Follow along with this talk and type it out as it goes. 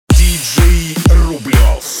Диджей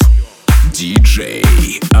Рублев.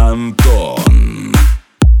 Диджей Антон.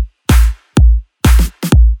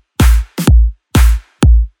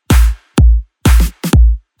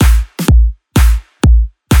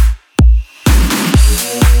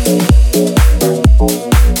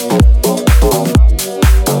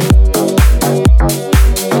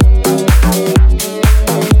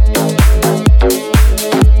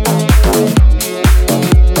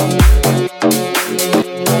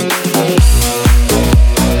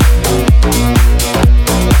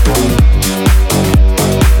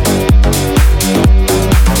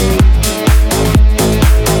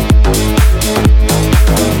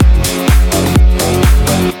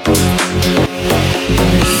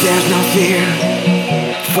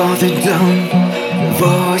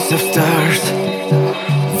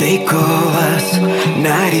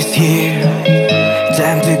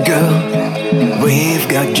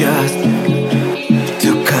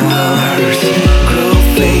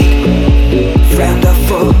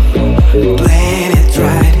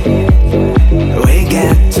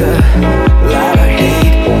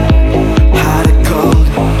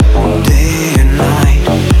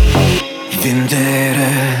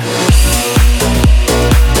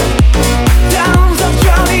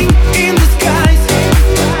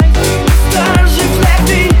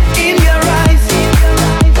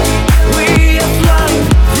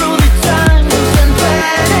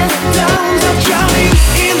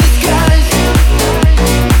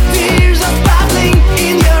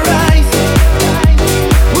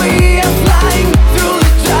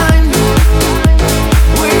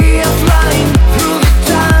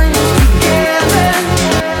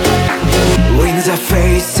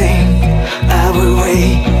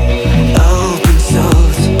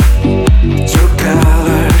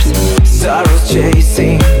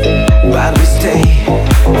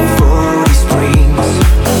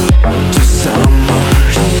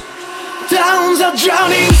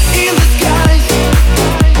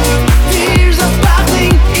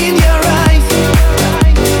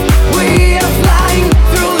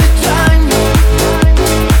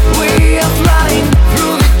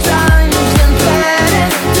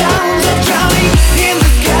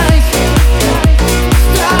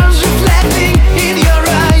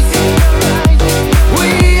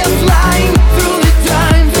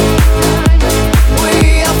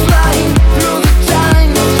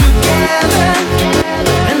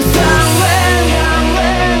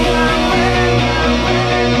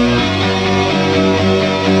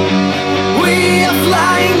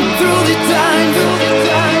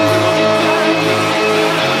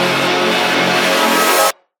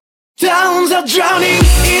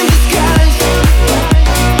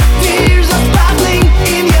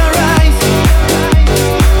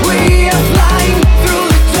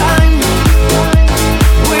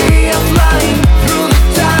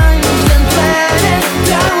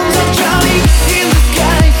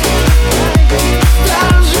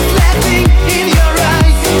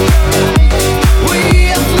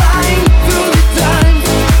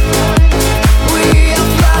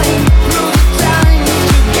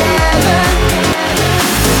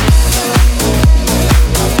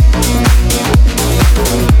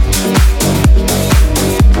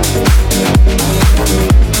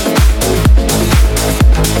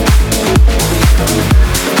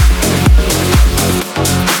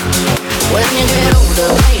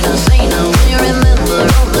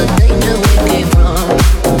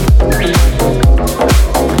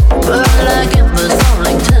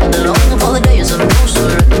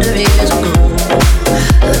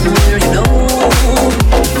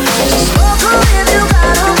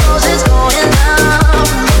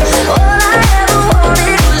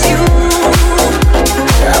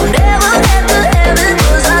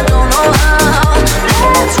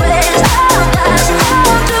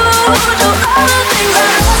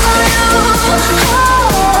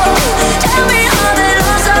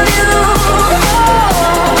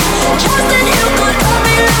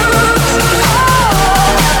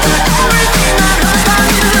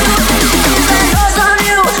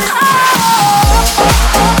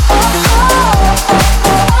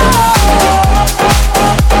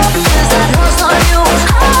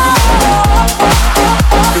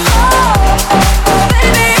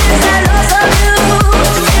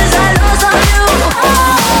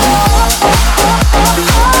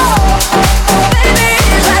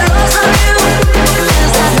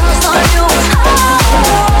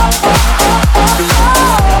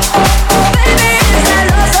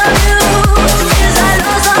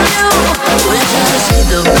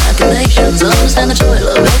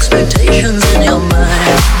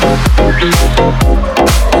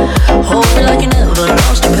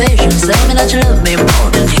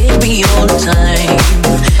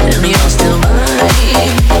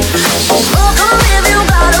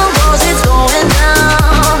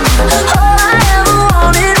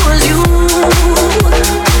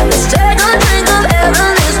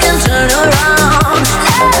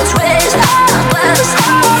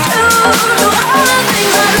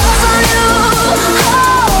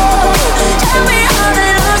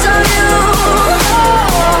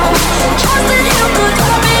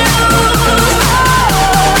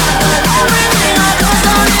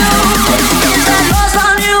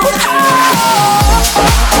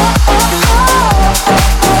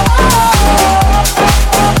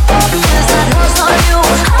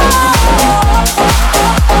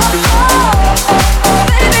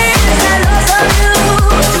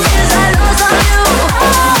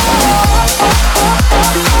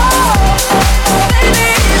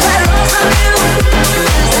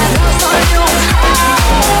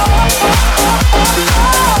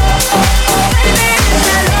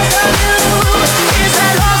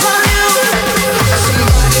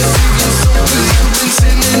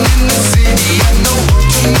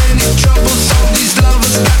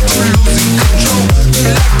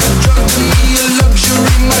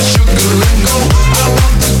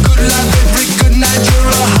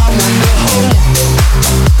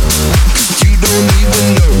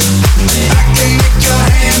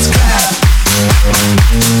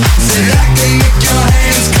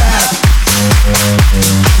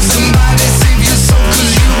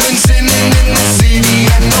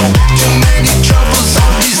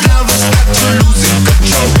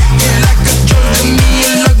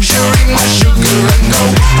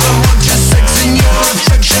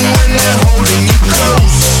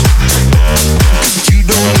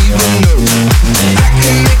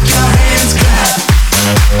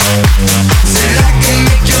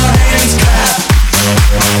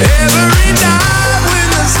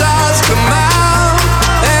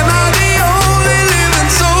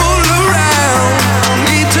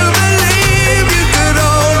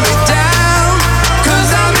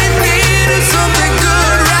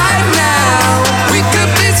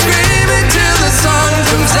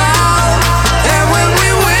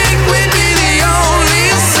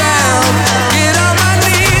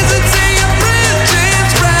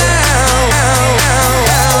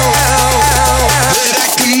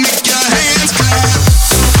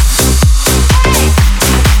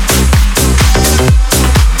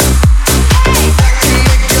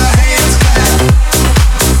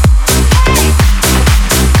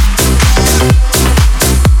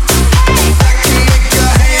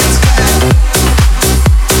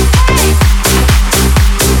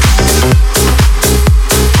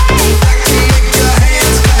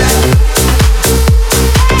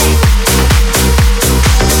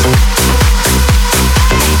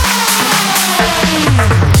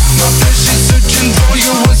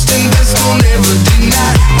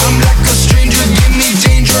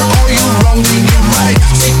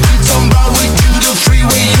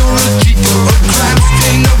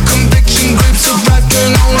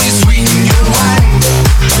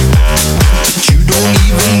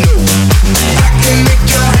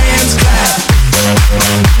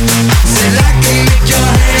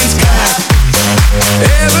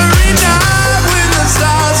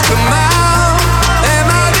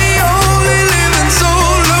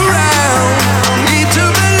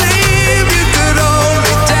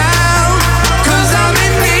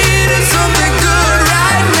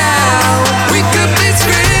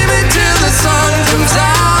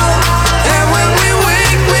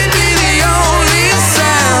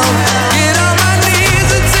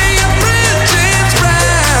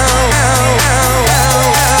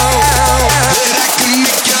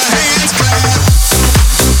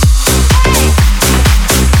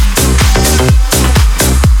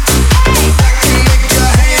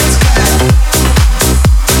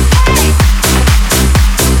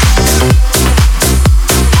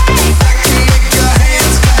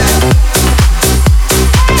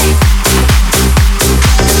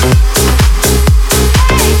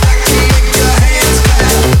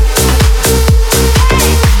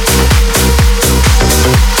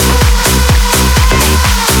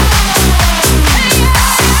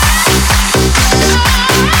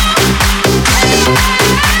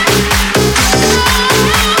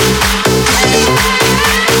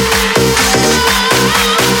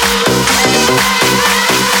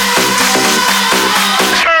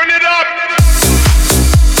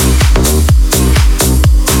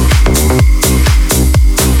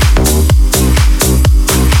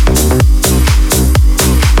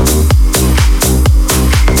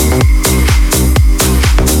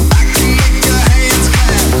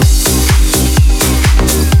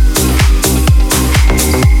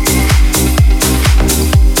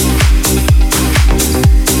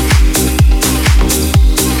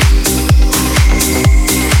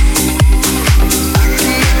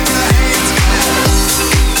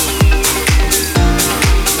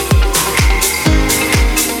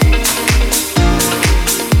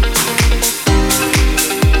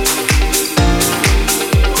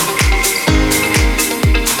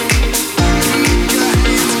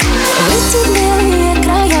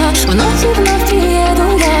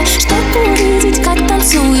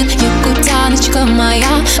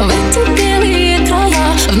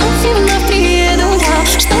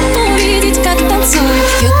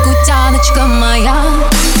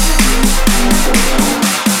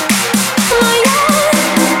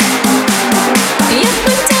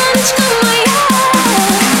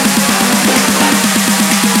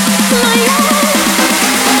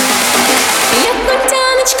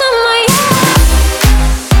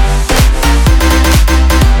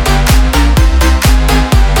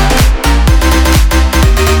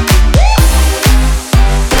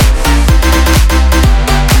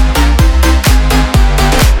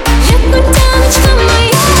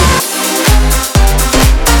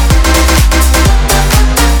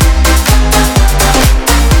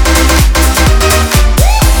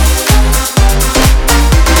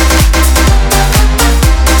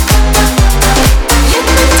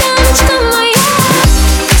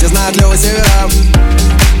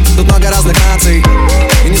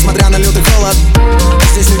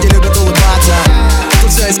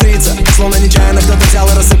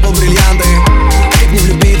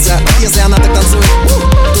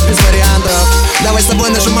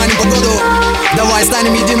 тобой нажимаем погоду. Давай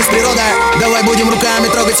станем едины с природой. Давай будем руками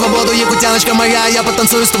трогать свободу. Якутяночка моя, я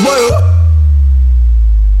потанцую с тобою.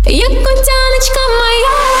 Якутяночка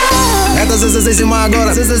моя. Это ЗЗЗ, зима,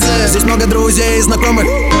 город. Здесь много друзей и знакомых.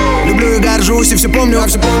 Люблю и горжусь, и все помню.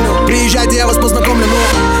 Приезжайте, я вас познакомлю.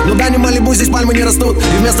 Ну да, не Малибу, здесь пальмы не растут.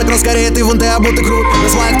 И вместо кросс скорее ты вон ты обутый крут. На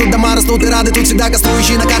сваях тут дома растут и рады тут всегда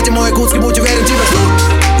кастующие. На карте мой Якутск, будь уверен, тебя ждут.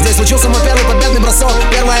 Здесь случился мой первый победный бросок.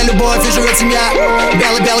 Первая любовь и живет семья.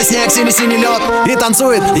 Белый-белый снег, синий-синий лед. И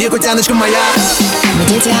танцует якутяночка моя. Мы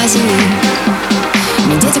дети осени,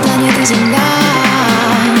 мы дети планеты Земля.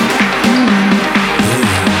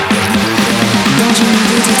 Должен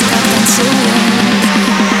увидеть, как танцуем.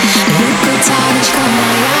 Якутяночка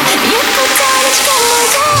моя, якутяночка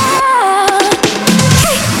моя.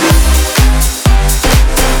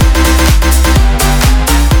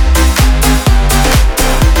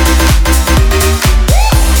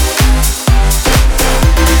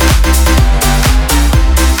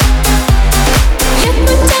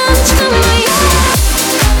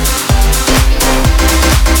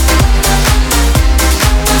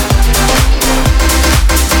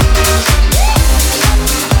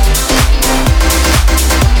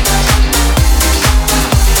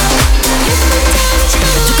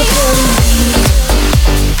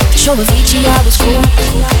 Show of Fiji, I was cool.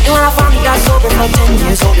 And when I finally got sober, felt 10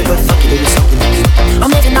 years older, but fuck it, it was something new.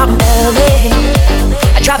 I'm living out in LA.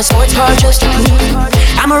 I drive a sports car just to prove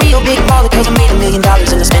I'm a real big baller, cause I made $1 million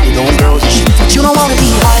and I spend it on girls and shit. But you don't wanna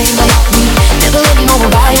be high like me, never really know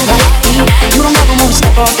why like me. You don't ever wanna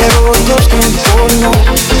step off that roller coaster before you know.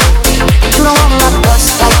 You don't wanna ride a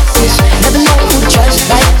bus like this, never know who to trust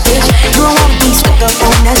like this. You don't wanna be stuck up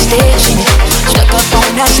on that stage singing, stuck up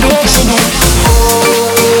on that stage singing.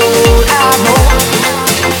 Oh, I know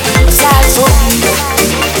a sad soul,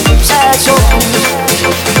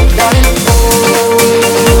 darling.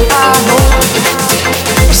 Oh, I know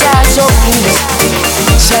a sad soul.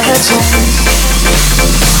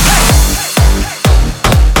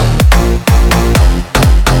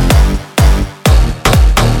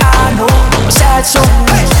 I know a sad soul.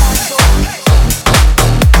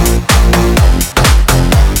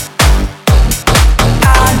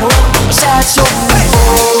 Sad soul,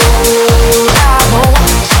 oh, I know.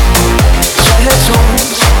 Sad soul,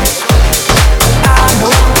 I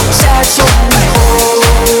know. Sad soul, oh,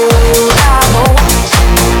 I know.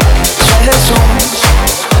 Sad soul,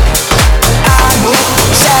 I know.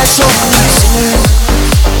 Sad soul, singer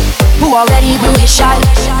who already blew his shot.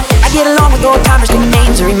 I get along with old timers, new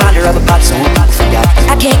names, a reminder of a body so people forgot.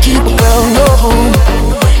 I can't keep a girl, no,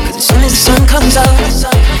 cause as soon as the sun comes up,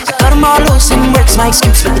 I cut them all loose and work's my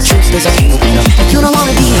excuse, but the truth is I can't open up. You don't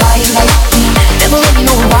wanna be high like me, never really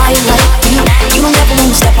know why like me. You don't ever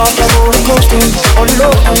wanna step off that roller coaster all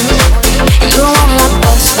alone. You don't wanna ride a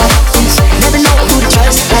bus like this, never know who to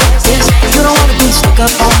trust like this. You don't wanna be stuck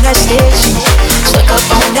up on that stage, stuck up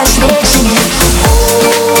on that stage singing.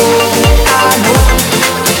 Oh, I know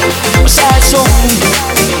a sad soul,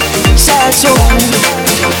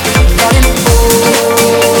 darling.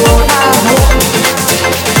 Oh, I know.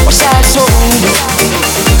 Sad soul,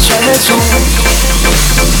 sad soul.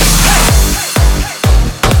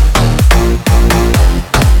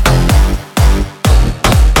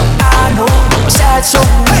 I know a sad soul.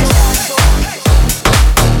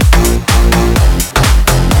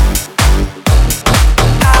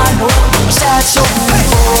 I know a sad soul.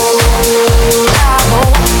 Oh, I know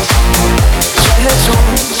sad soul.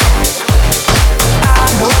 I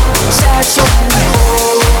know sad soul.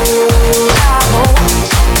 Oh, I know.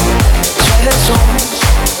 Sad soul,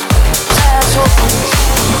 sad soul.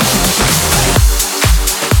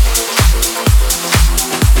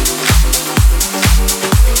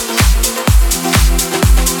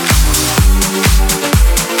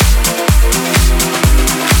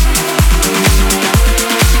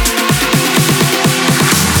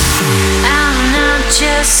 I'm not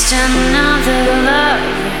just another love,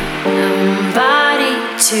 body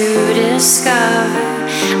to discover.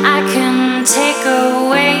 I can take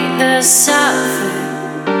away the suffer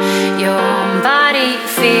your body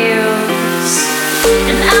feels,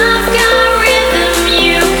 and I've got rhythm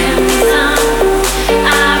you can thumb,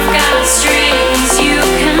 I've got strings you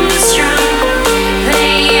can strum.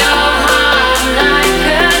 Play your heart like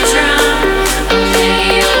a drum, play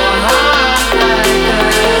your heart like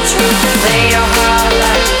a drum, play your heart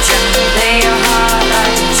like a drum, play your heart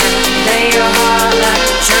like a drum, play your heart like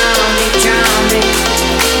a drum, beat drum.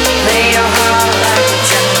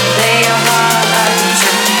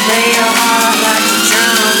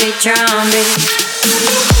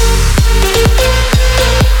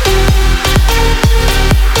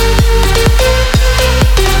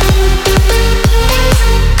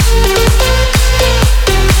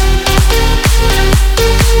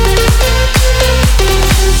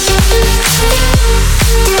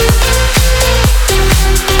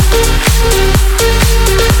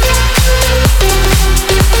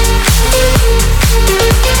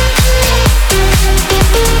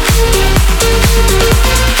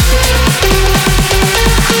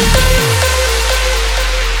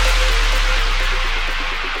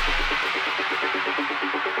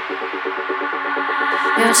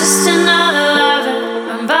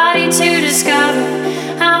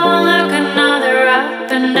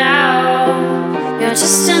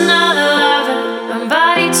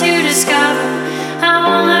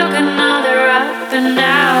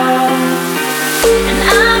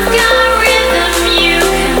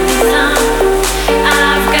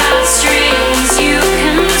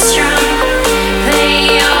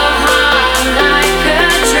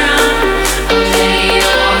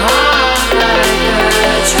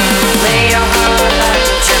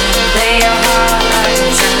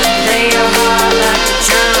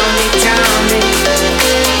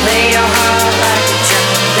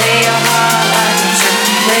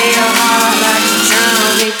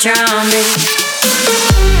 drum beat.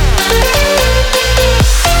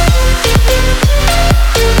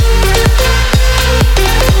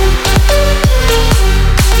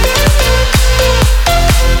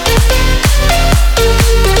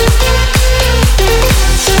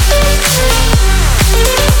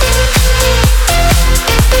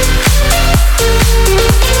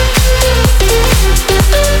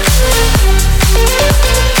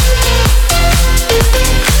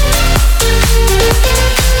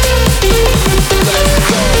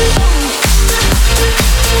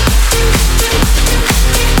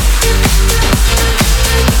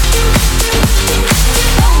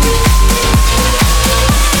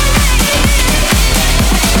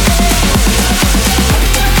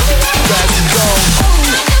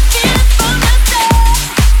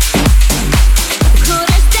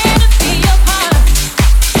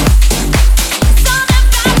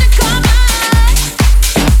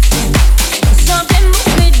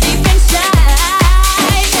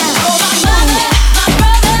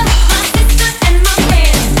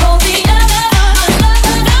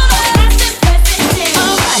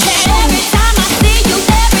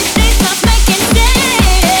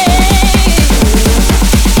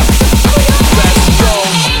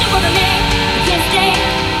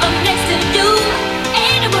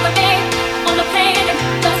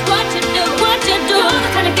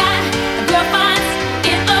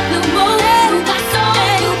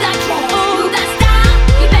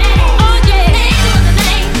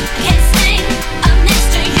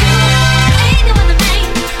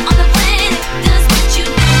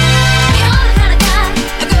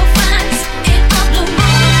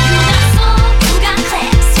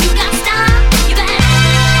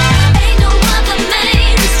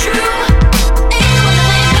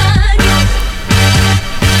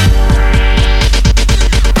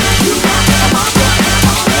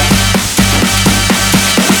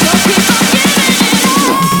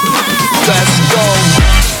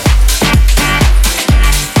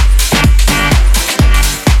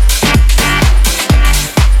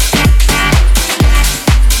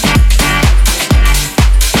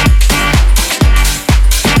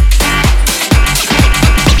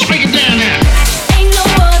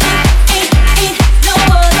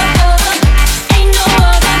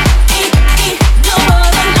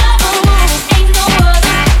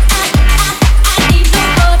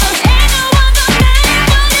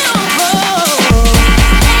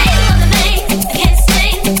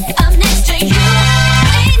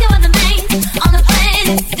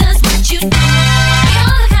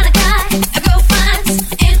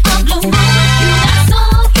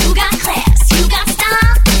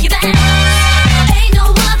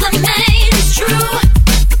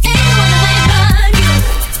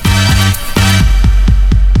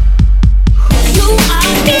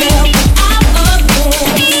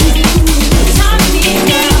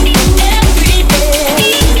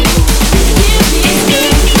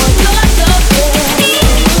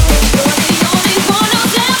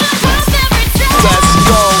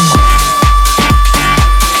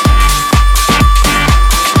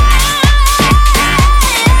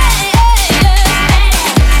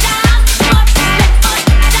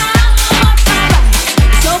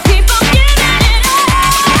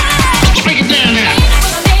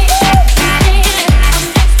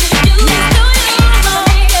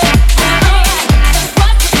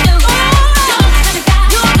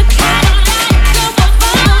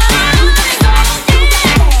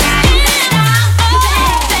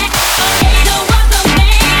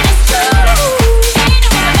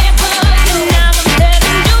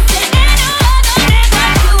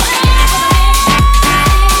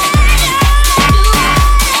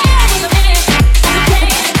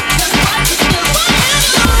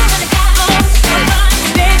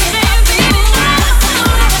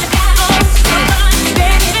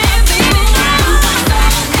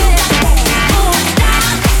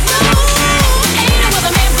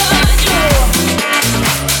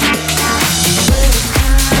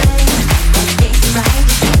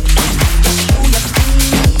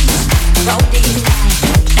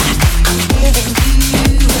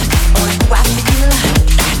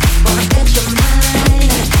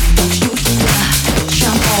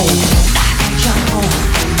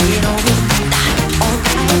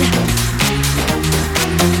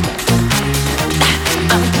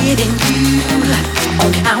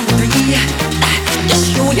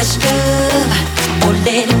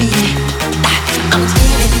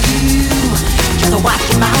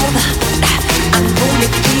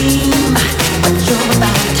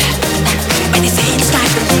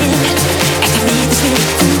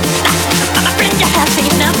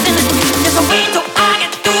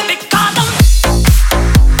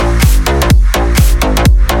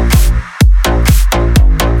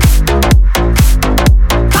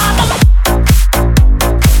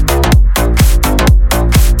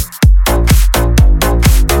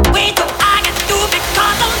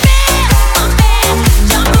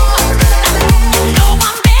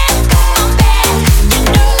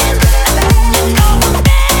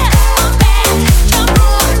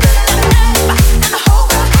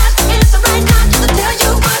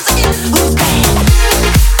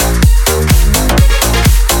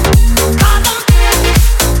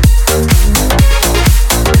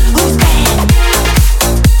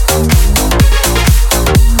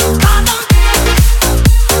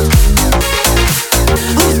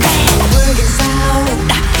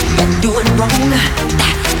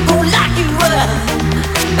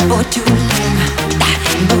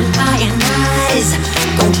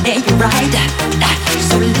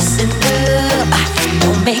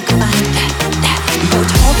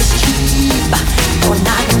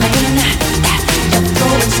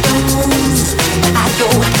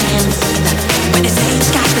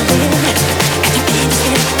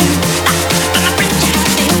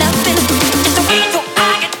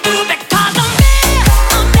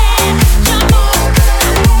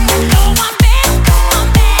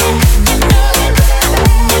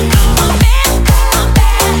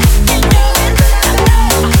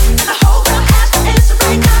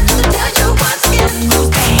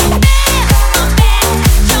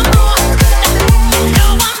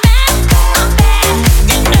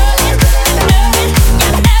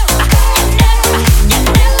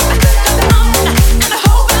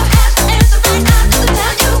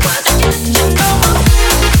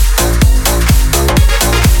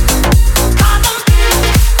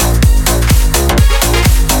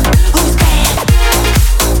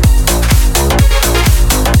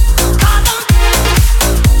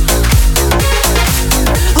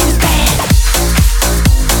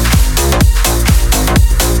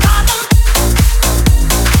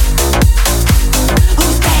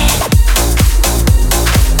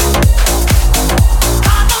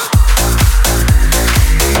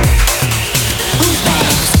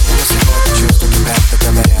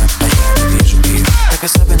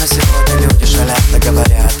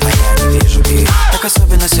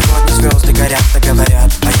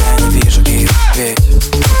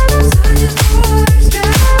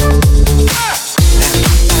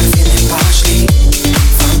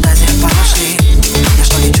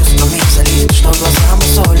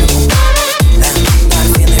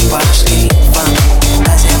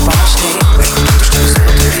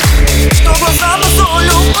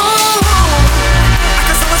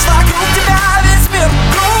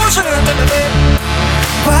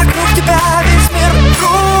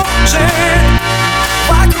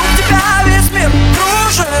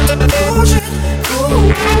 кружит,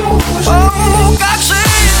 кружит. О, как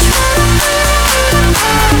жить?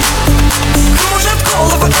 Кружит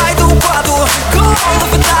головы, айду упаду,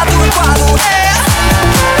 головы даду упаду.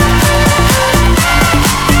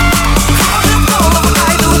 Кружит головы,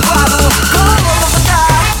 айду упаду, головы даду.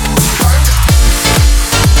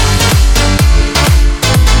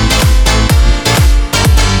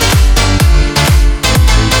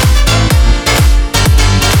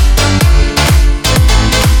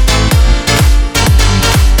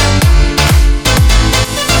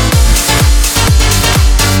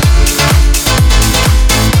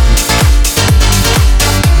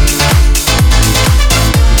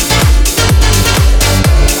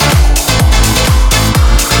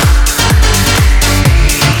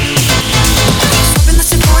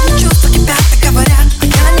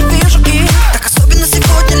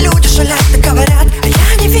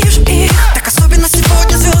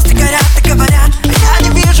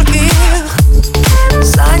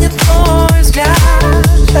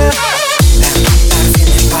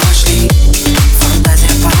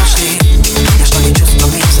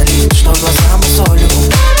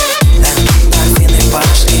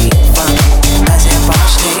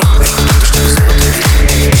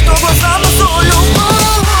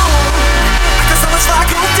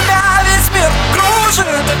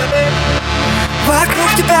 Вокруг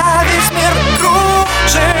тебя весь мир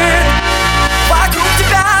кружит, вокруг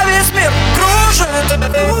тебя весь мир кружит,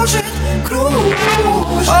 кружит, кружит.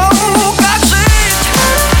 О, как жить?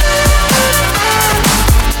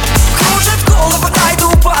 Кружит головы, айду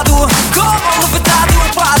упаду, головы даду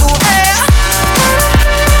упаду.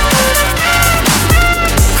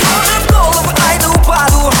 Кружит головы, айду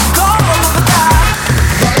упаду, головы даду.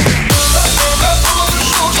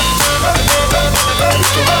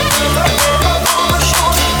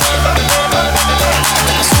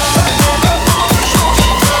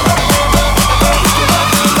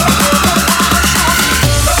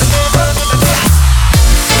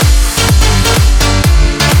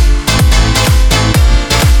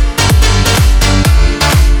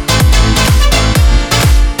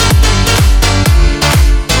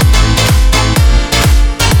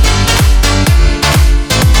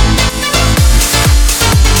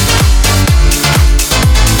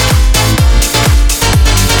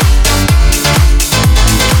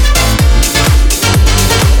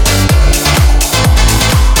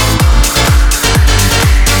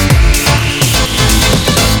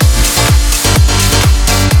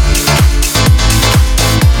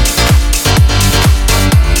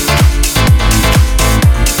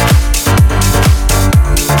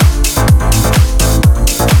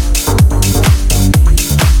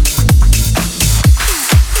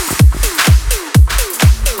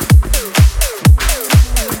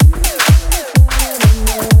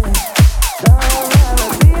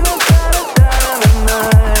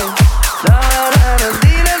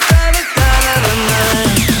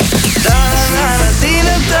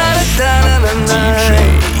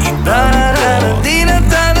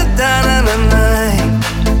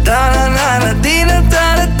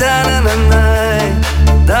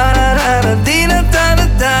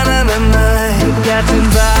 Getting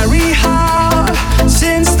very hard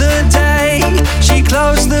since the day she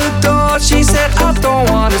closed the door. She said, I don't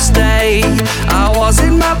wanna stay. I was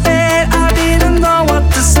in my bed, I didn't know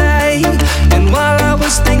what to say. And while I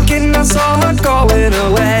was thinking, I saw her going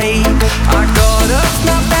away. I got up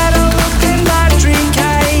my bed, I looked in my dream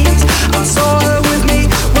case. I saw her with me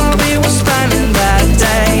while we were spending that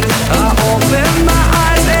day. I opened my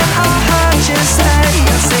eyes and I heard you say,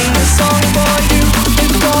 I sing a song for you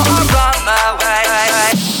before I run my way.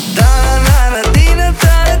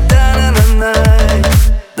 Da-da-da-da-dee-da-da-da-da-da-da.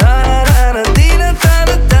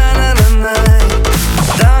 Da-da-da-da-dee-da-da-da-da-da.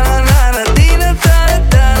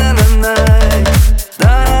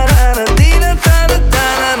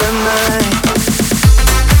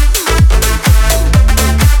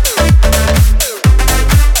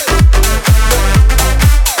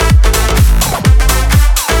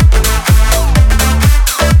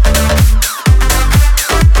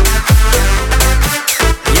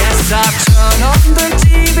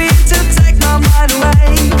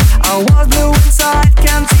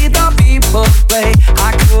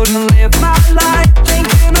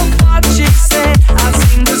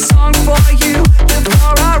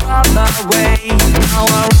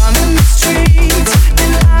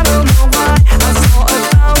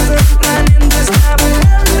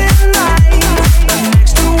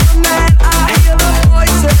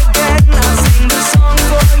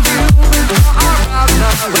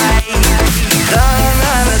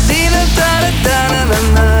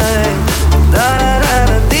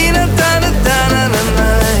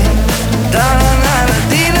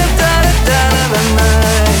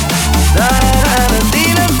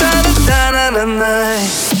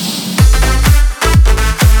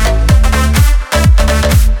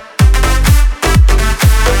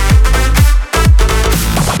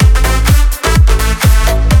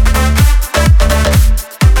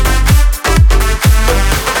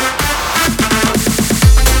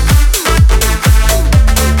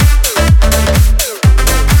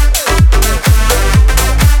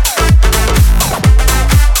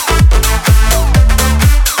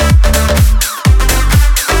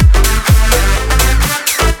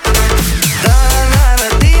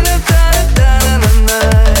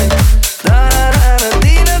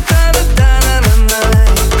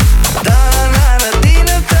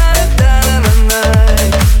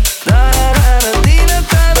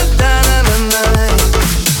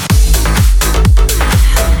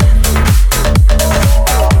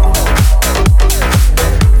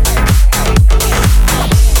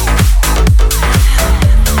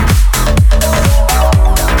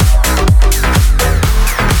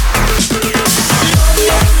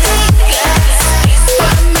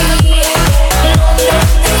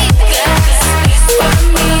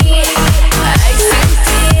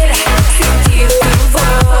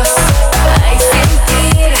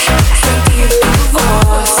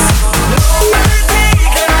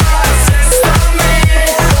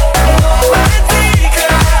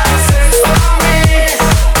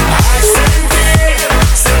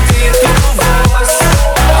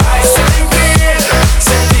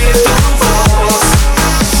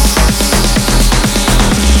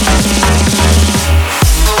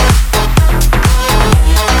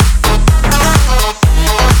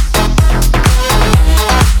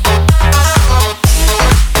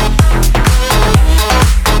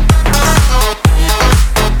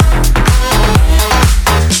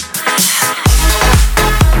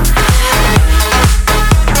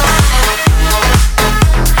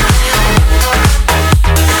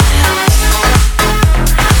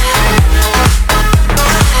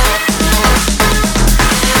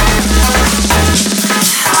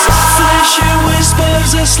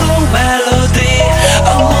 slow melody.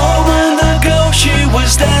 A moment ago she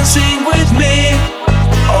was dancing with me.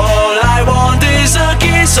 All I want is a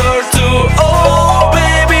kiss or two. Oh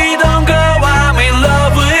baby, don't go, I'm in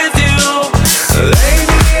love with you.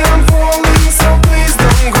 Lady, I'm falling, so please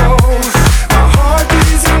don't go. My heart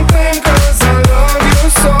is in pain 'cause I love you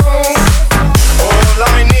so. All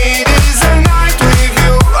I need is a night with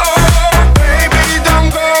you. Oh baby, don't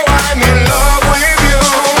go, I'm in love with you.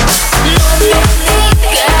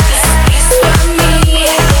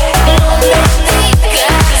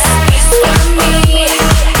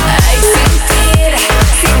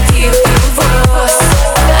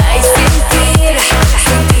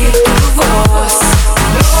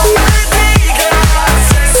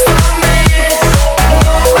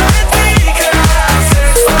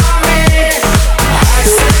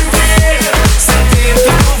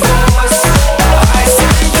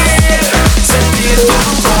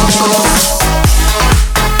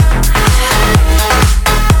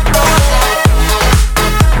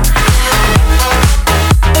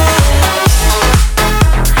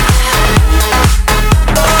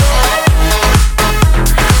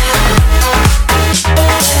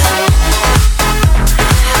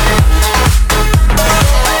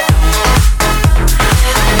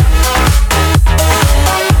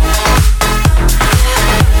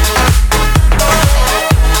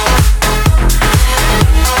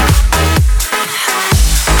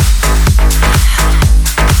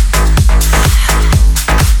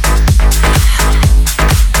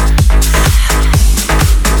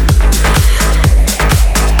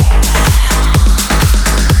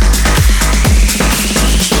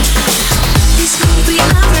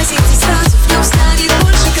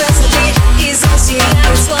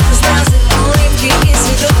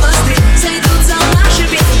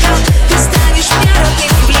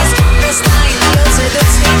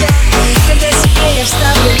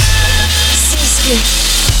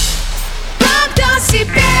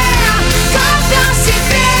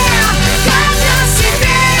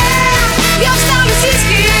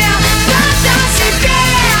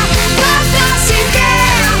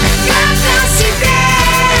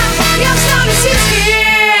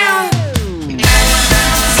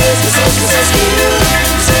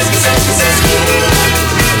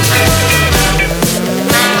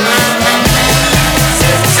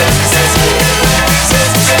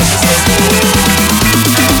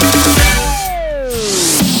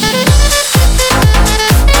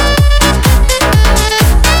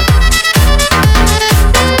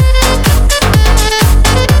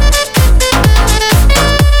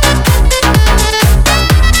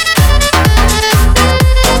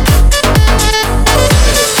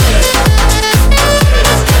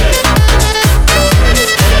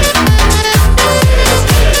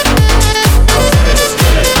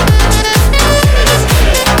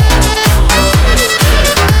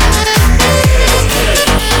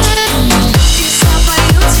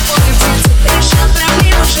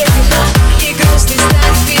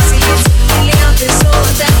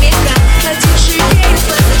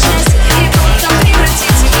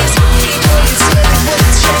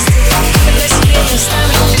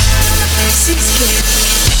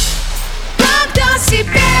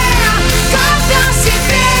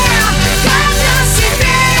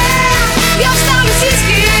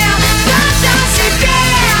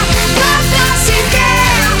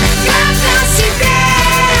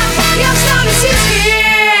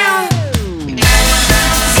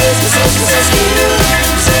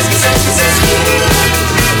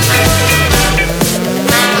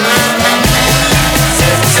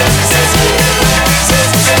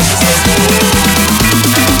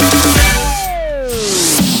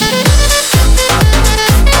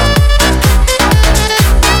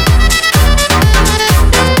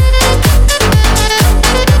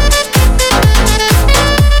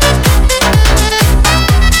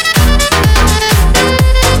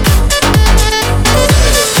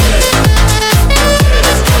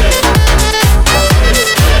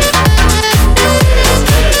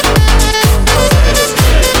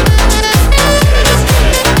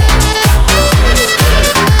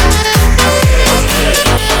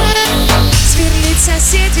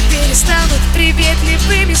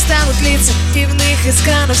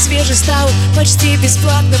 экранов свежий стаут почти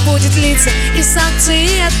бесплатно будет литься. И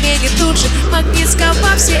санкции отменят тут же, магнит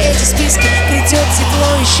сковав все эти списки. Придет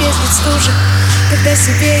тепло, исчезнет стужа, когда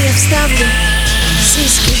себе я вставлю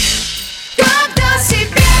сиськи. Когда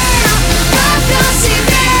себе, когда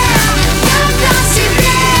себе, когда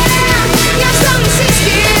себе я вставлю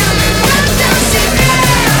сиськи. Когда себе,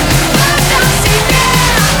 когда себе,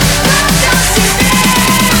 когда себе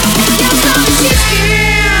я вставлю сиськи.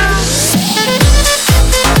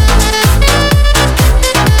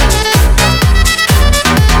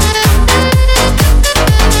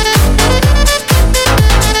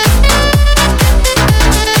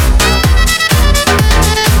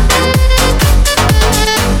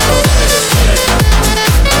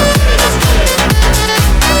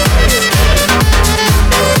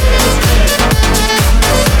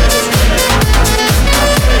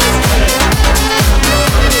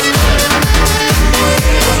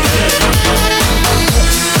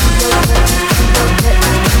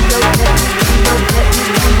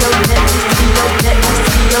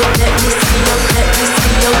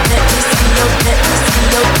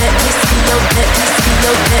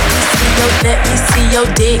 your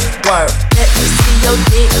dick work. Let me see your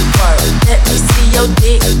dick work. Let me see your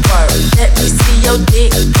dick work. Let me see your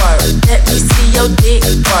dick work. Let me see your dick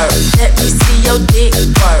work. Let me see your dick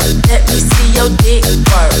work. Let me see your dick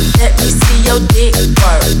work. Let me see your dick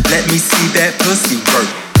work. Let me see that pussy work.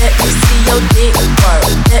 Let me see your dick work.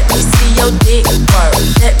 Let me see your dick work.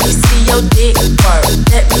 Let me see your dick work.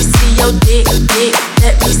 Let me see your dick, dick.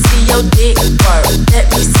 Let me see your dick work. Let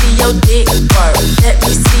me see your dick work. Let me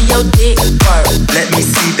see your dick work. Let me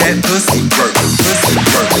see that pussy work. Pussy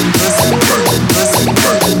work. Pussy work. Pussy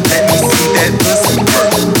work. Let me see that pussy work.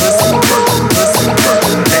 Pussy work. Pussy work.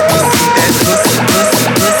 Let me see that pussy. Pussy.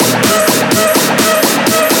 Pussy.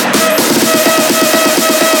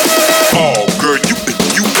 Oh, girl, you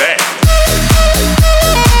that.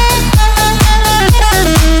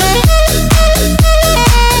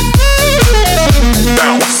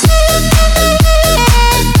 Bounce.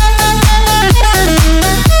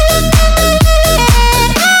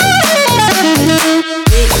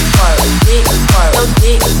 Dick work, dick work, your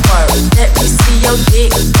dick work. Let me see your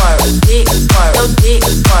dick work, dick work, your dick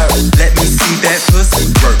work. Let me see that pussy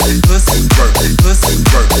work. Pussy work. Pussy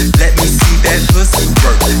work. Let me see that pussy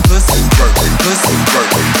work. Pussy work. Pussy work.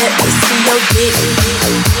 Let me see your dick.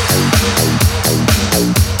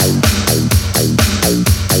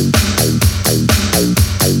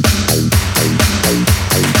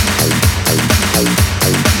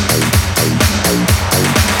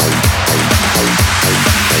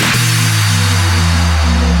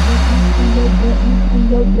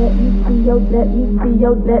 Let me see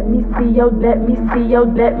your, let me see your, let me see your,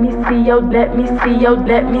 let me see your, let me see your,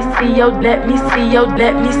 let me see your, let me see your,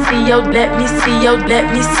 let me see your, let me see your, let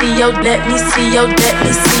me see your, let me see your, let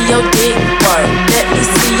me see your dick work. Let me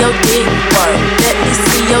see your dick work. Let me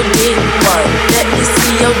see your dick work. Let me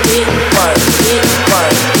see your dick work. Dick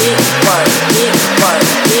work. Dick work. Dick work.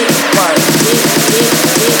 Dick work. Dick.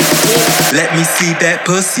 Let me see that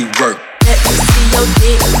pussy work. Let me see your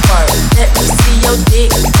dick work. Let me see your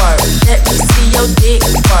dick work. Let me see your dick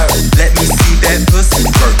work. Let me see that pussy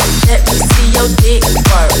work. Let me see your dick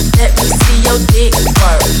work. Let me see your dick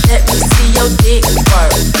work. Let me see your dick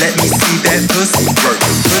work. Let me see that pussy work.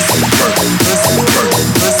 Pussy work. Pussy work.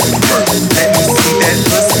 Pussy work. Let me see that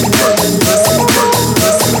pussy work. Pussy work.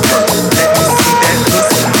 Pussy work. Let me see that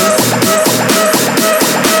pussy.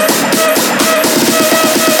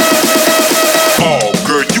 Oh,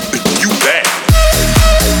 girl, you that.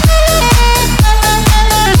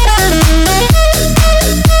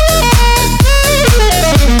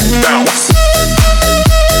 Bounce.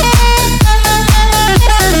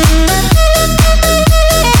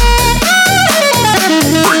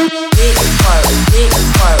 Dick work. Dick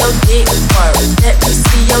work. Your dick work. Let me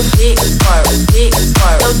see your dick work. Dick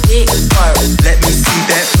work. Your dick work. Let me see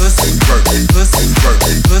that pussy work. Pussy work.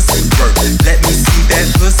 Pussy work. Let me see that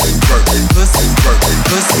pussy work. Pussy work.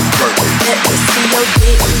 Pussy work. Let me see your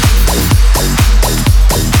dick.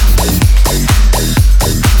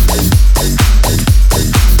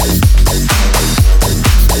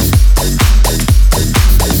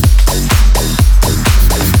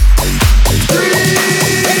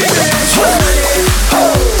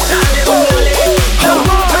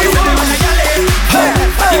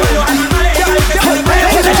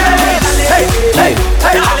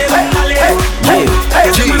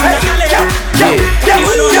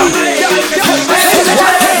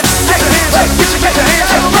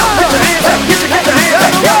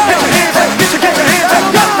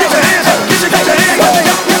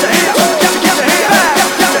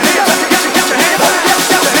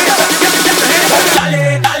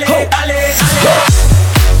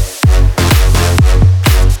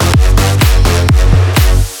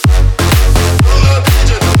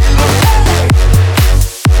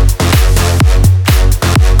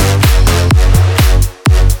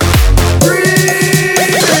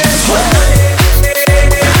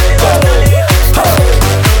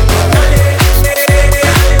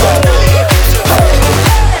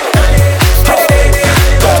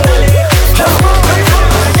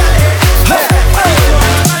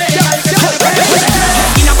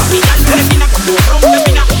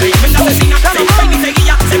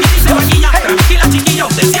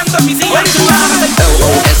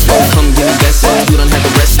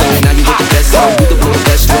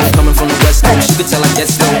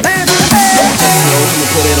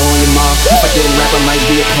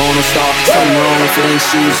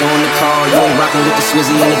 Shoes on the car, you ain't rockin' with the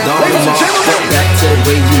Swizzy and the dog no more. Fuck back to the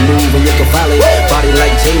way you move and look a volley. Body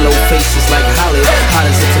like J-Lo, faces like Holly. Hot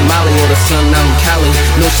as a tamale or the sun out in Cali.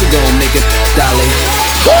 No, she gon' make it dolly.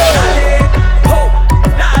 Dale, ho,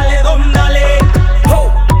 dale, don, dale,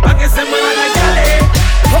 ho, pa' que se mueva la yale,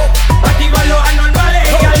 ho, pa'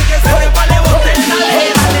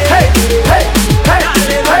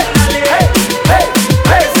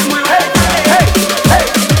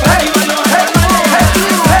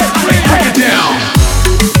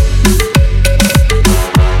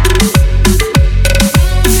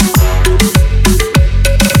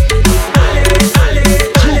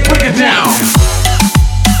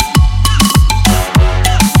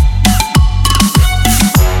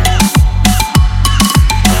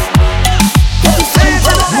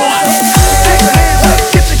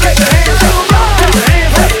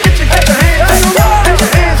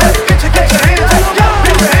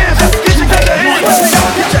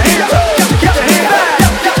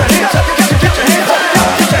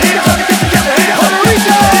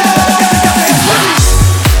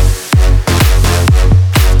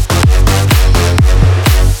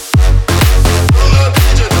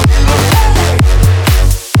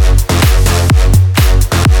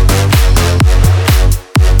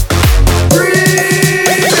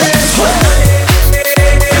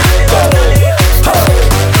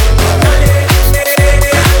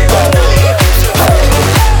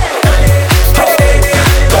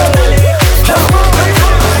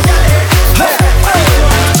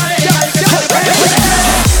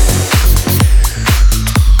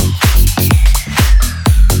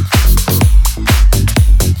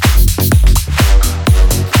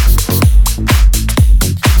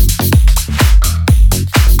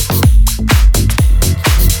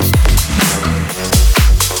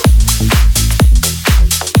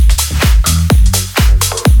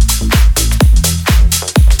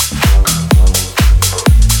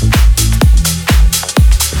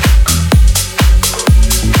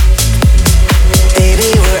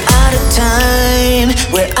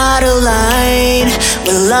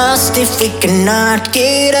 We're lost if we cannot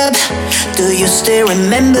get up. Do you still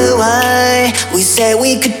remember why we said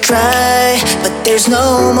we could try? But there's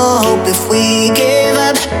no more hope if we give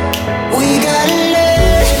up. We gotta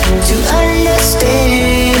learn to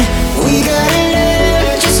understand. We gotta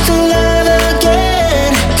learn just to love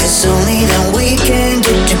again. 'Cause only then we can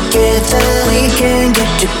get together. We can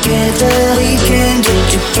get together. We can get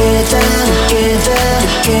together. Together,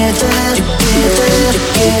 together, together,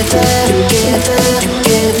 together, together, together,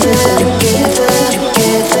 together,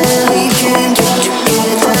 together. We can get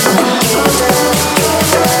together.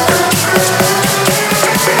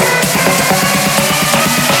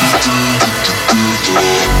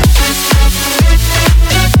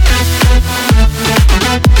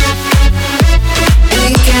 We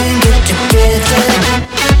can get together.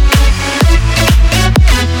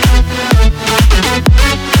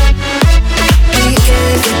 We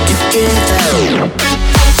can get together.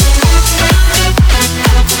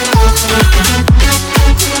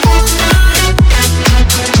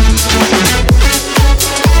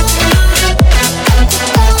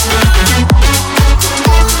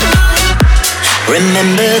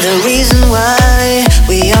 Remember the reason why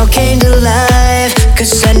we all came to life.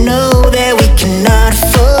 'Cause I know that we cannot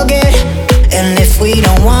forget. And if we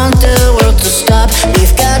don't want the world to stop,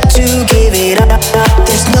 we've got to give it up.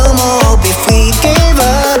 There's no more hope if we give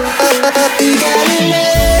up. We gotta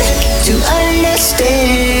learn to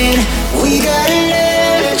understand. We gotta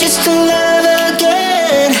learn just to love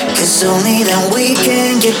again. 'Cause only then we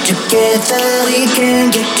can get together. We can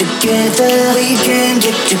get together. We can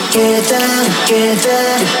get together. Together,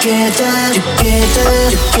 together, together,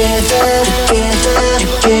 together,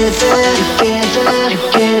 together, together, together,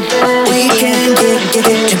 together. We can get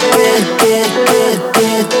together.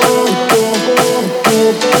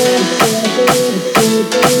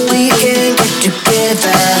 We can get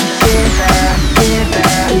together.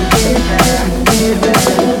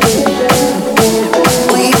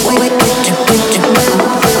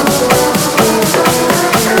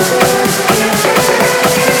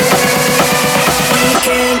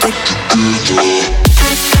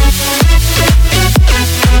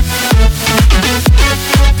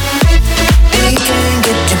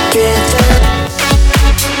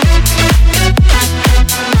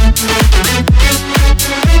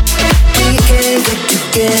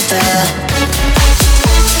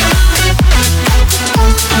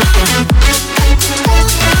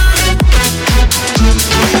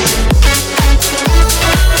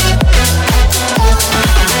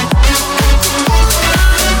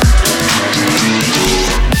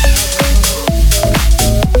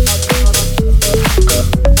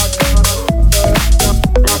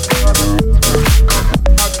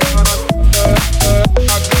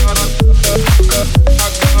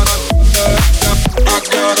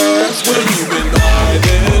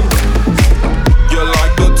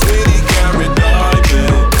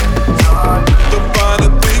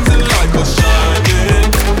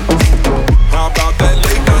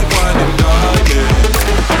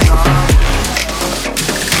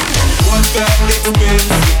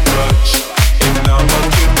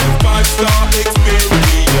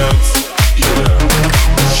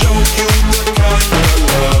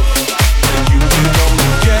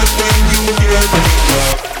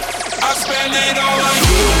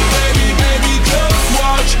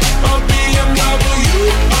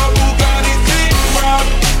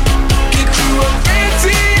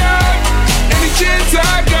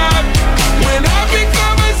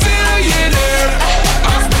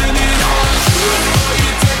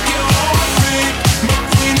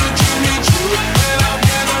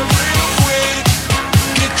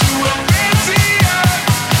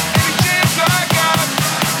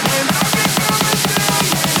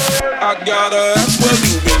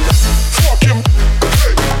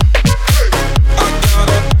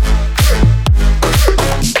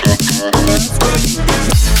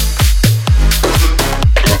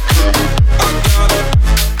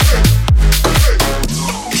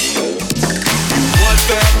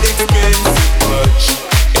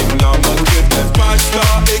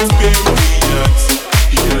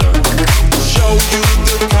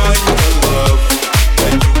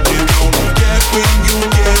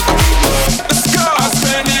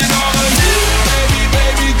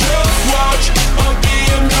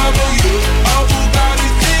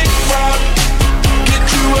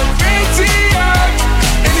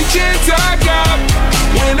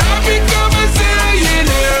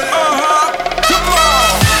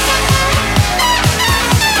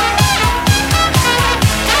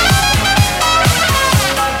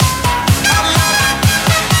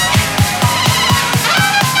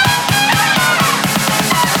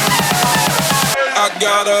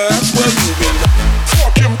 gotta ask where you been.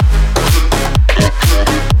 Talking.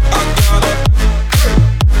 I gotta.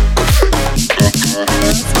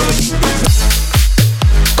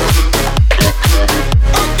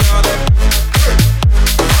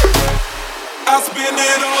 I spend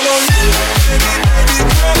it all on you, baby, baby,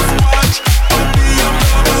 just watch. I'll be your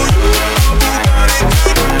BMW, a Bugatti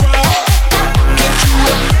to the rock. Get you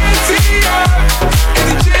a ATR,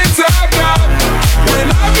 any chance I got. When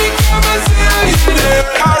I become a zillionaire,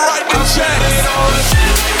 I write the check.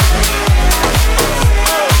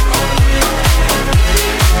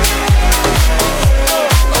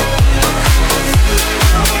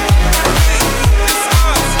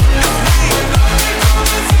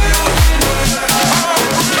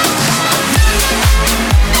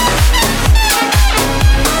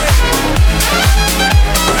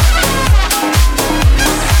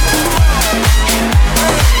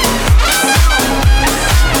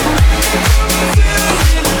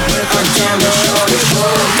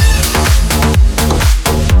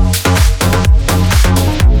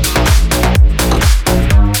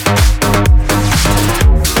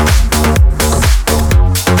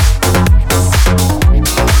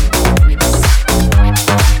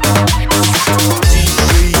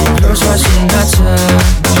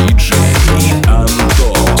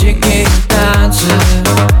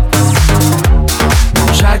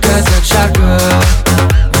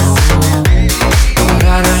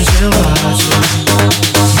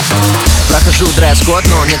 Дресс-код,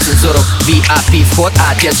 но нет цензуру. VIP вход,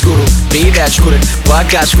 отец гуру. Привет, шкуры,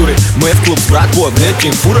 плакат шкуры. Мы в клуб с братвой,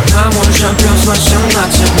 влетим фуры. Нам уже плюс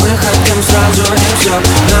 18, мы хотим сразу и все.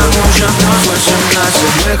 Нам уже плюс 18,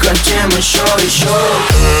 мы хотим еще.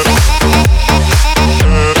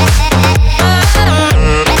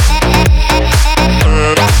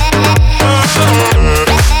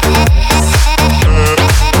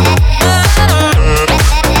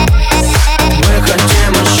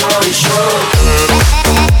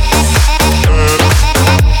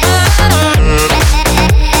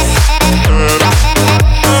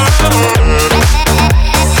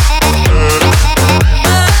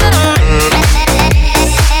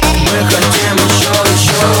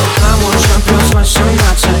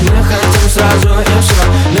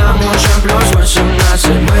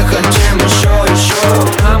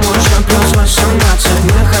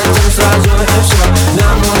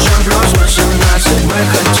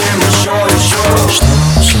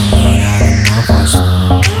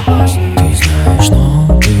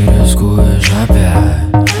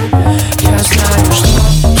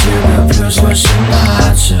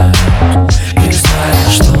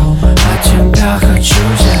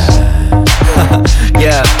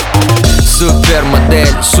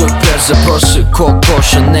 Супермодель, супер запросы, Коко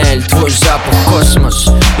Шанель, твой запах космос.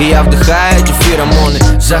 И я вдыхаю эти феромоны.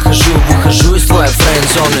 Захожу, выхожу из твоей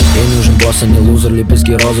френд-зоны. Ей нужен босс, а не лузер.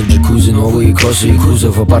 Лепестки розы в джакузи, новые кроссы и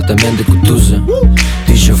кузов, апартаменты Кутузы.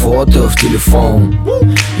 1000 фото в телефон,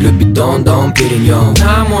 любит дом перенем.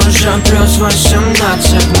 Нам уже плюс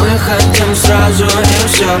 18, мы хотим сразу и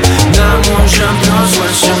все. Нам уже плюс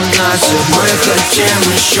 18, мы хотим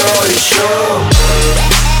еще.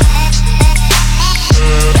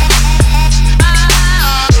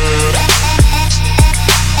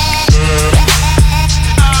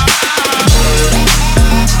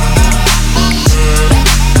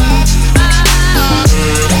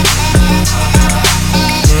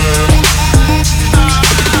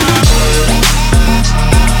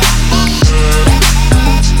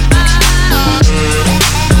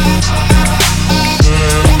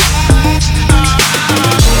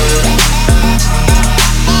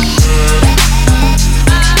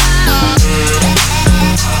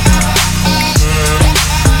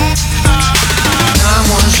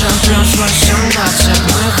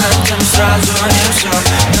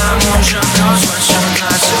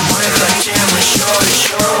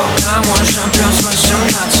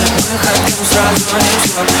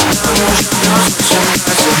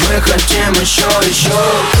 Мы хотим еще.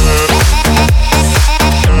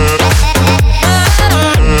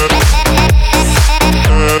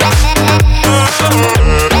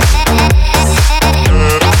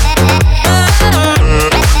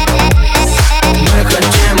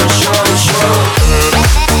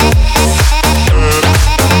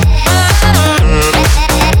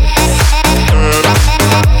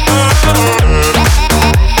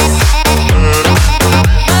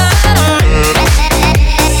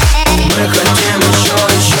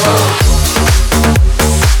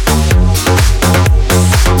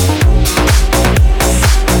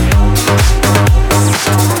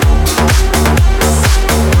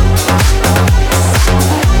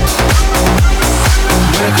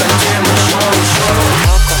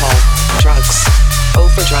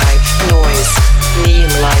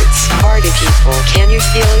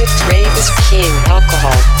 it? Rave is king.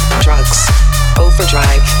 Alcohol, drugs,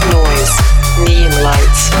 overdrive, noise, neon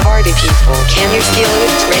lights, party people. Can you feel it?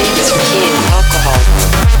 Rave is king. Alcohol,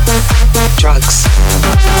 drugs,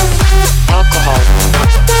 alcohol,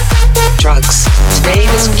 drugs. Rave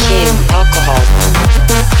is king. Alcohol,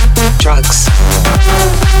 drugs,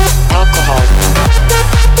 alcohol,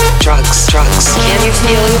 drugs, drugs. Can you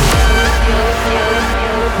feel it?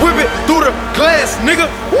 Whip it through the glass, nigga.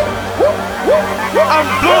 I'm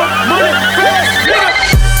blowing money fast, nigga.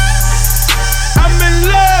 I'm in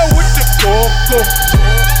love with the coco.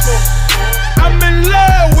 I'm in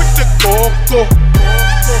love with the coco.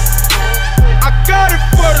 I got it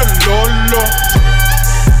for the Lolo.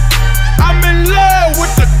 I'm in love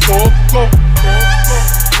with the coco.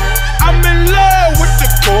 I'm in love with the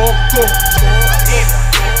coco.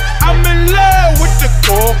 I'm in love with the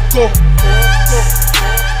coco.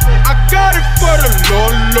 I got it for the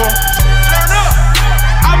Lolo.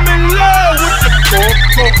 I'm in love with the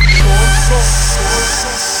coco.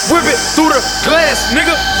 Whip it through the glass,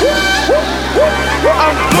 nigga.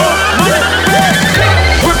 I'm blowing money fast, nigga.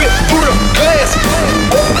 Whip it through the glass.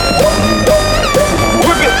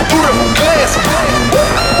 Whip it through the glass.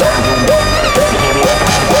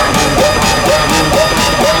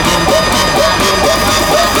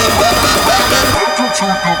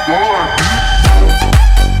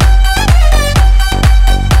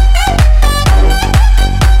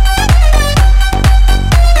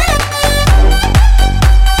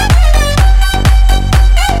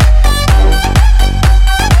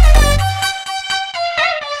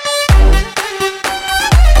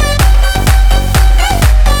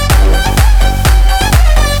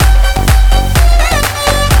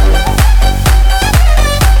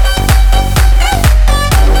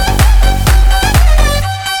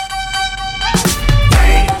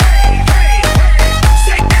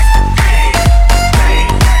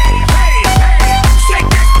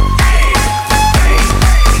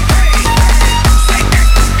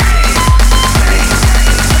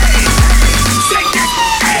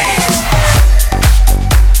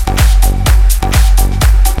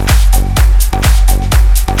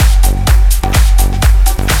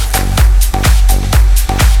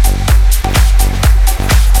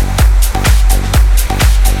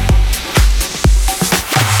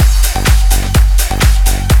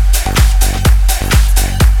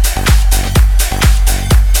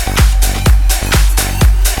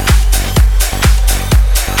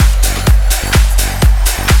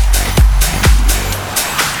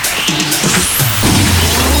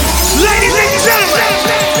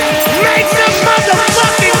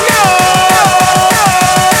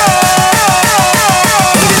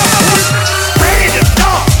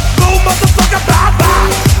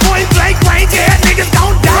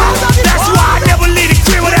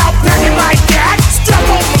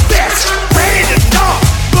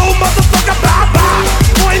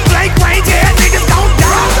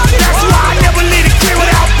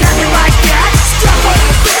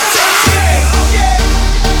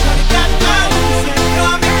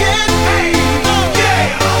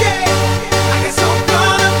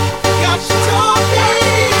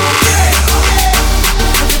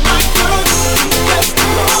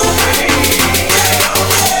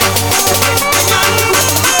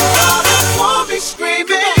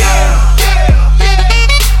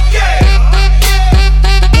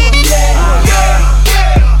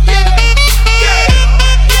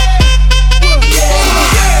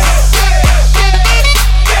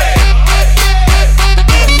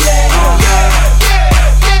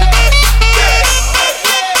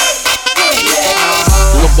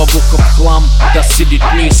 сидеть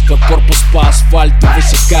низко, корпус по асфальту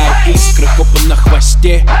высекает искры. Копы на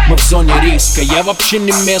хвосте, мы в зоне риска. Я вообще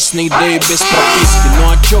не местный, да и без прописки.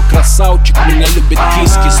 Ну а чё, красавчик, меня любит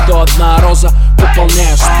киски. 101 роза,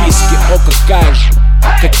 пополняю списки. О, какая же,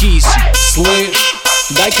 какие слышь?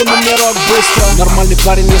 Дай-ка номерок быстро. Нормальный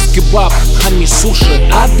парень ест кебаб, а не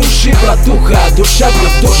суши. От души, братуха, душа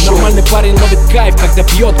в душу. Нормальный парень ловит кайф, когда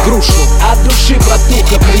пьет грушу. От души,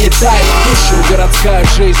 братуха, прилетает в душу. Городская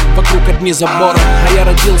жизнь, вокруг одни заборы. А я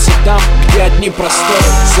родился там, где одни просторы.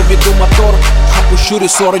 Заведу мотор, опущу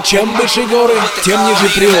рессоры. Чем выше горы, тем ниже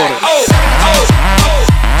приоры.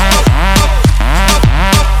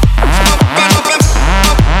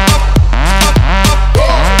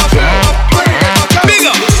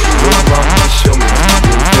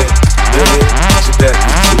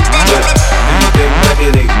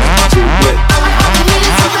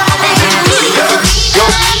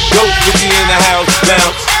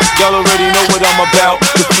 Y'all already know what I'm about.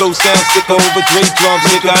 The flow sounds sicker over Dre drums,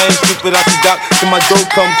 nigga. I ain't stupid, I can dock till my dough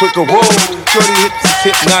come quicker. Whoa, shorty hips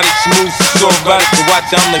is hypnotic, smooth, so erotic to watch.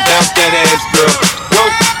 I'm like, bounce that ass, girl. Go,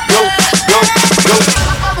 go, go, go.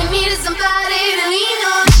 All we need is somebody to lean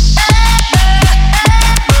on.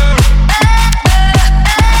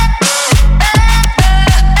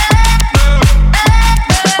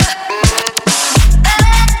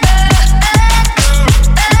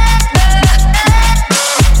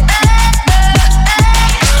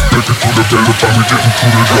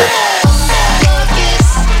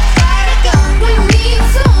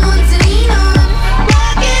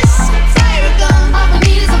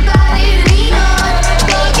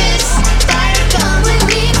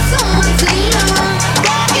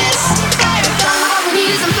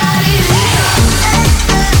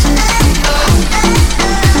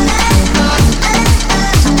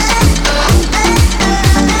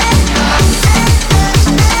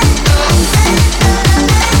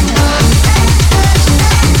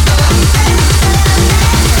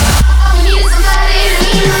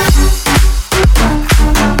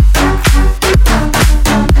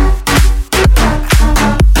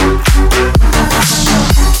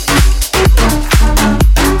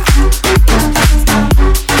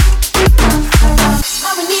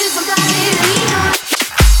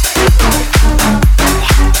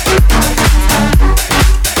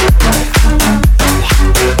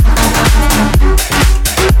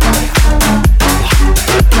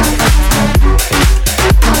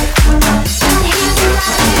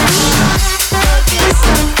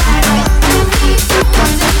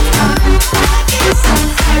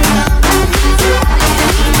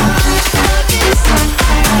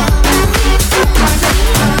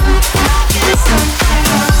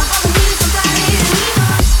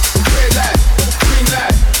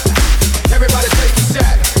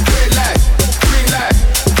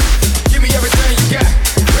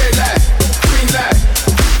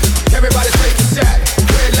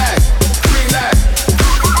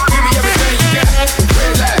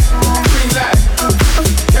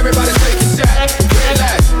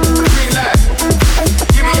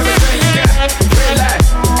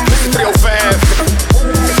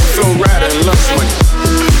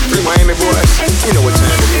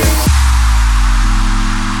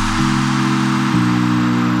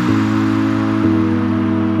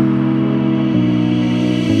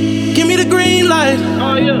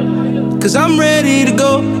 Cause I'm ready to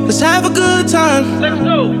go. Let's have a good time. Let's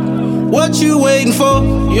go. What you waiting for?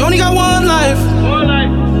 You only got one life. One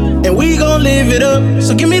life. And we gon' live it up.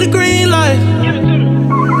 So give me the green light. Give it to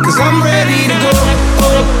me. Cause I'm ready to go.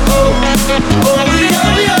 Oh, oh, oh, we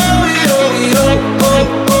oh, we oh, we oh, we oh, oh,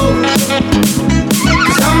 oh.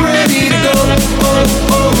 Cause I'm ready to go. Oh,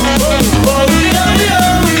 oh, oh, we oh, we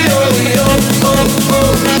oh, we oh, we oh, oh,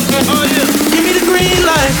 oh. Oh yeah. Give me the green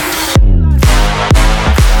light.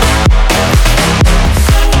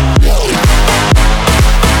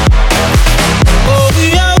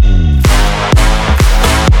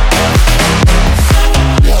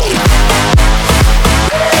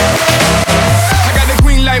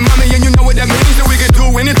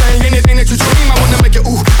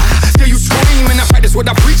 What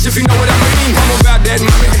I preach, if you know what I mean. I'm about that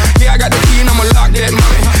money. Yeah, I got the key and I'ma lock that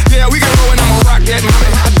money. Yeah, we can roll and I'ma rock that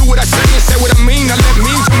money. I do what I say and say what I mean. I let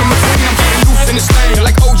me come in between. I'm getting loose in this thing,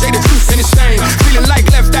 like OJ the juice in this thing. Feeling like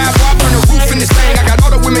left eye, boy, I burn the roof in this thing. I got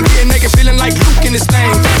all the women getting naked, feeling like Luke in this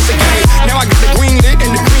thing. That's the game. Now I got the green lit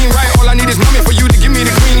and the green right. All I need is mommy for you to give me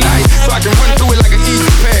the green light, so I can run through it like an easy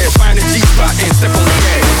pass. Find a G-spot and step on the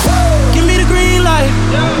gas. Give me the green light.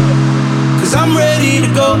 Cause I'm ready to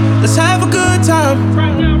go. Let's have a good time.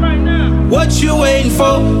 Right now, right now. What you waiting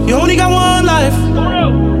for? You only got one life.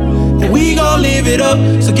 And we gon' live it up.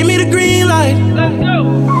 So give me the green light. Let's go.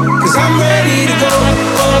 Cause I'm ready to go.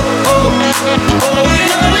 Oh, oh, oh, we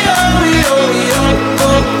oh, we oh, we oh, we oh,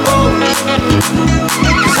 oh, oh.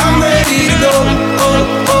 Cause I'm ready to go.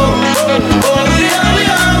 Oh, oh, oh, we oh, we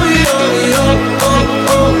oh, we oh, we oh, oh,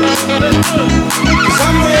 oh. Cause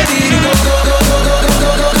I'm ready to go.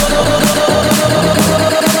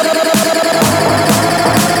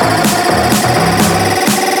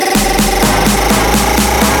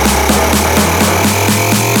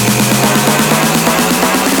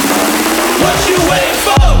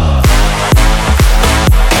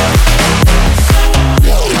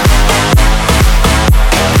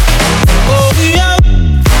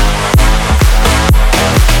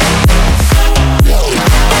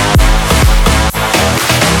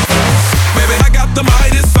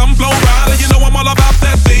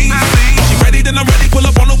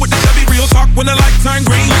 When the lights turn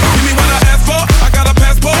green, give me what I asked for. I got a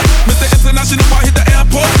passport, Mr. International, I hit the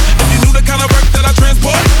airport. If you knew the kind of work that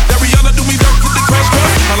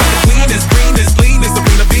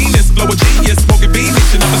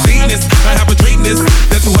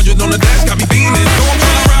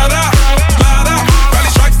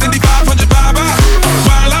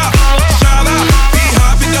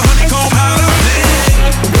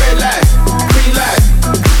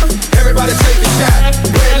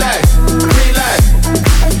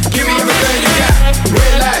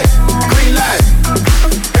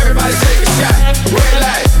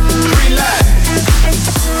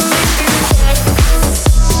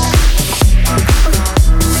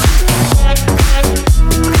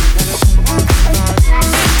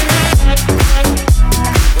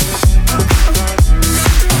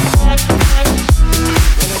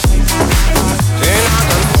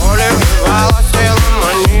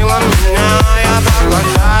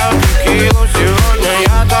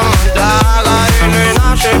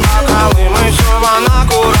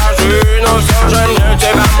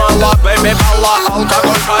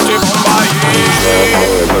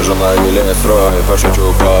строй,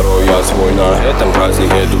 пошучу порой я свой на этом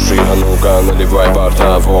празднике души. А ну-ка, наливай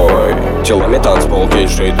портовой. Телами танцпол, ты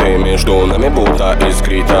между нами будто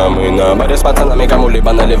искрит. А мы на баре с пацанами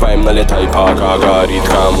кому-либо наливаем, налетай, пока горит,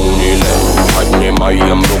 кому не лень.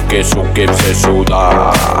 Поднимаем руки, суки, все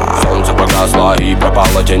сюда. Солнце погасло и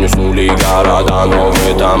пропало, тень уснули города. Но в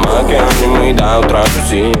этом океане мы до утра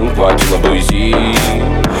тусим, хватило бы сил.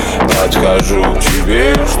 Подхожу к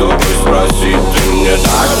тебе, чтобы спросить. Ты мне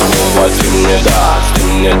дашь слово, ты мне дашь. Ты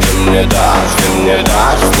мне дашь, ты мне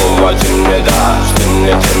дашь слово, ты мне дашь. Ты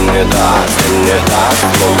мне дашь, ты мне дашь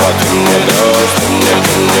слово, ты мне дашь. Ты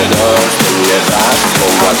мне дашь, ты мне дашь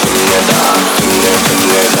слово, ты мне дашь. Ты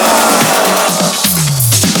мне дашь.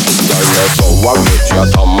 Дай мне слово, ведь я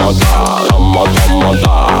тамада,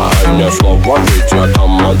 тамада. Дай мне слово, ведь я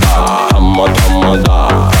тамада, тамада.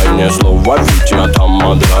 Дай мне слово, ведь я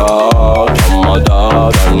тамада,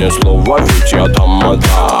 тамада. Дай мне слово, ведь я тамада,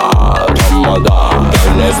 тамада. Дай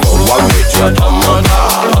мне слово, ведь я тамада,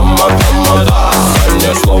 тамада. Дай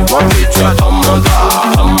мне слово, ведь я тамада,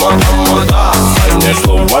 тамада. Дай мне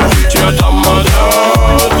слово, ведь я тамада,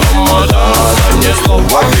 тамада. Дай мне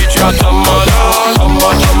слово, ведь я тамада,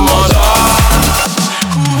 тамада.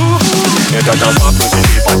 Это табак, но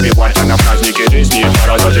сидит подпевать, а на празднике жизни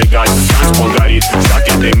пора зажигать. Танцпол горит,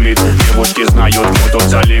 штаты дымлит, девушки знают, кто тут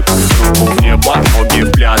залип. Руку в небо, ноги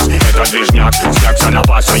в пляс, это движняк, секса на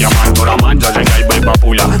баса. Я роман, зажигай, бэйба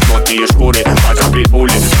пуля. Плотные шкуры, паца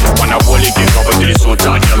питбули. Анаболики, жопы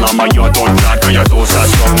трясутся, дело мое, тут жаркая туса.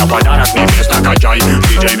 Словно подарок небес накачай,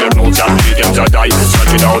 диджей вернулся, ритм задай.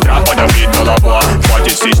 Сочи до утра, подавить голова,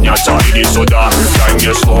 хватит стесняться, иди сюда. Дай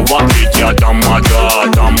мне слово, ведь я тамада,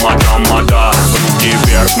 тамада. Руки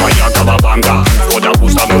вверх, моя колобанга. Входа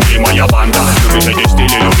пусто, внутри моя банда. Любишь эти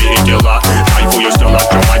стили, люби и дела. Кайфую, стал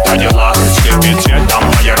открывать на дела. Слепит цветом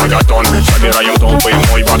моя рогатон. Собираем толпы,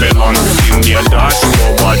 мой Вавилон. Ты мне дашь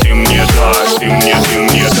слово, ты мне дашь. Ты мне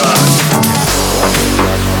дашь.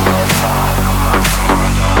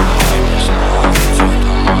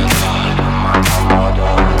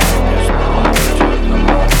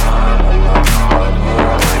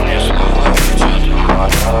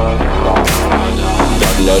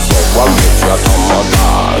 Мне слово, ведь я тамада,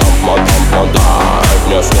 тамада.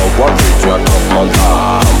 Мне слово, ведь я тамада,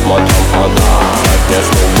 тамада. Мне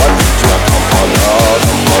слово, ведь я тамада,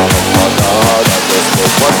 тамада. Мне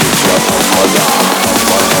слово, ведь я тамада, тамада.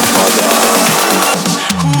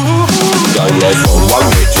 Дай мне слово,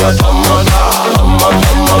 ведь я тамада,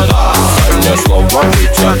 тамада. Дай мне слово,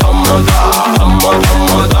 ведь я тамада,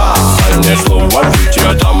 тамада. Дай мне слово, ведь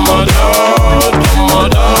я тамада,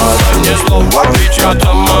 тамада. Дай мне слово, ведь я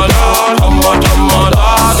тамада, тамада.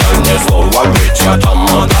 Дай мне слово, ведь я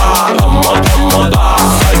тамада, тамада.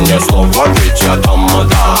 Дай мне слово, ведь я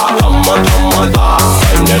тамада, тамада.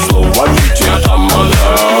 Дай мне слово, ведь я тамада,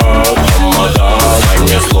 тамада. Дай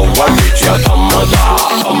мне слово, ведь я тамада,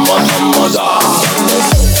 тамада.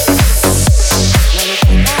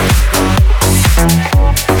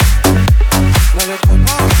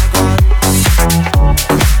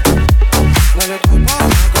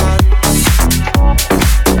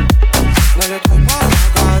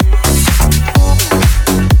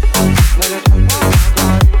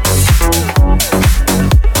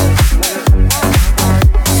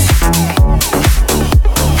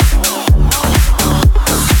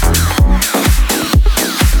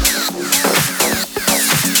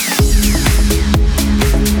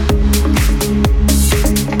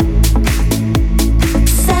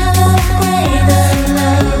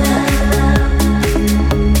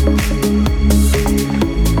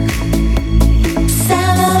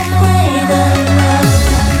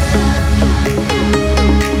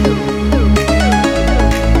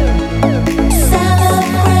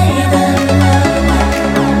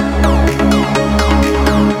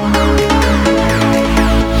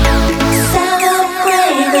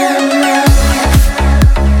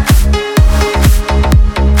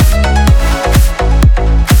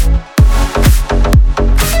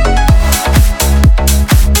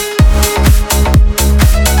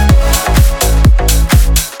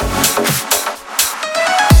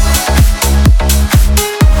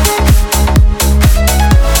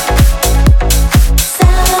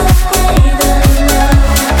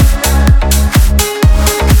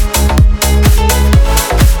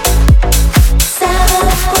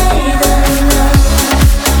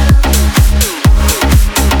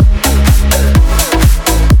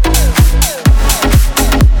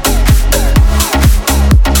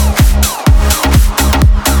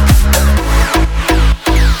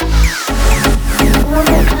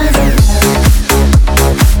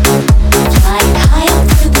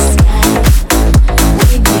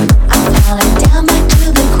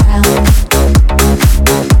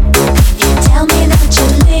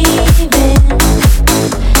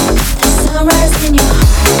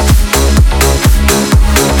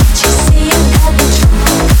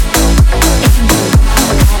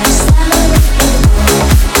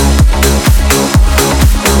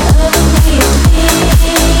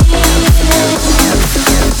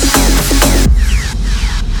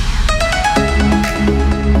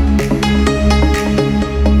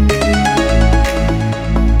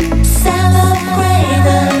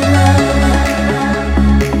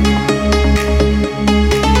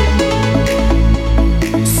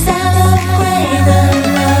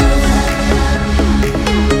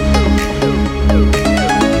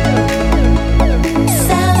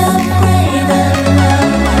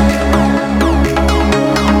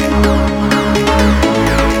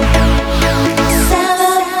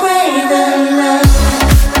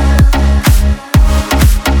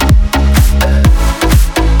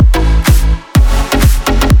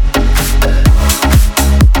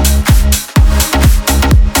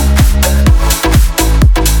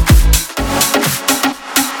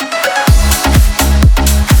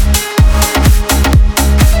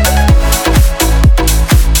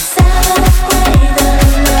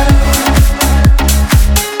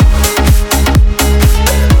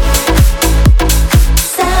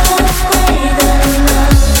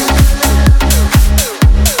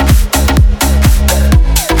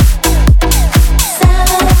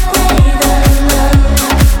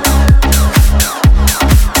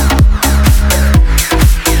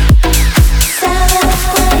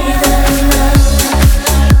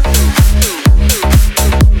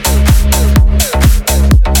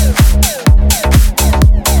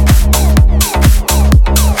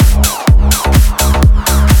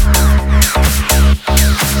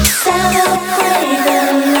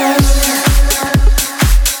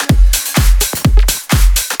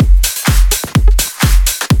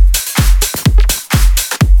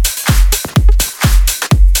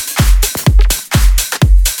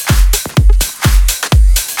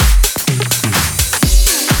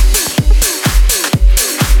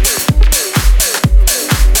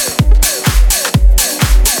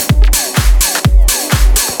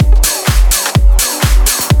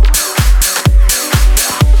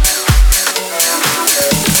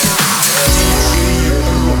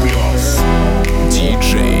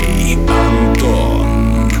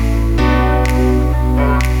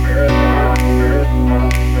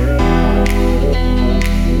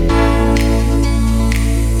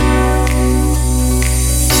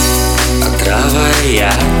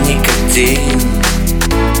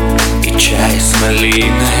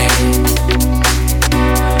 малиной.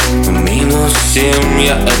 -7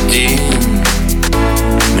 я один,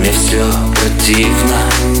 мне все противно.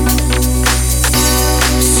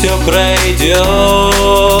 Все пройдет,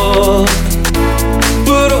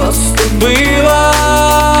 просто было.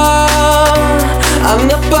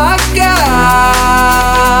 Она пока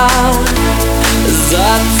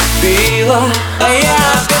зацепила, а я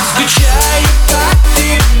опять скучаю по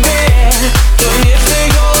тебе. Твой нежный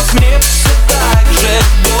голос мне все так же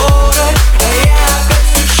дорог, а я опять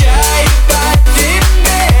скучаю по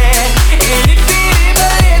тебе. И не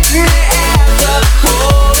переболеть мне этот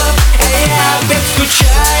холод, а я опять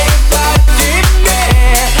скучаю по тебе.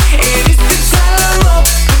 И не специально, но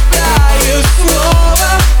пытаюсь снова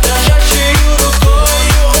дрожащей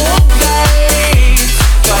рукою удалить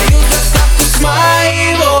твою заставку с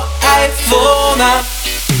моего айфона.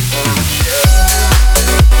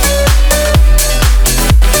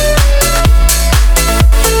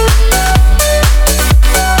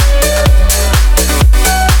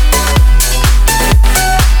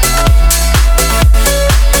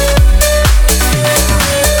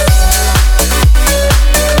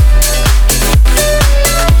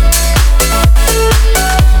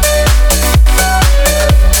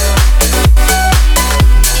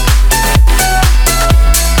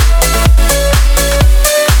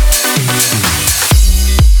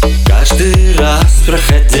 Каждый раз,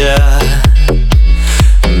 проходя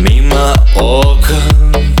мимо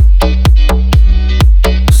окон,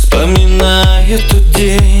 вспоминая тот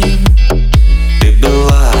день, ты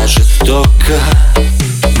была жестока.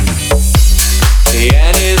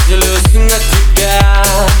 Я не злюсь на тебя,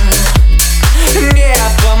 не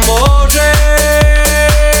поможет.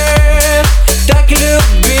 Так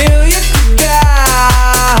любил я тебя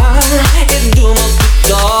и думал, ты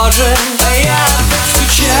тоже. А я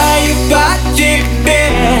скучаю по тебе.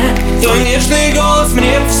 Твой нежный голос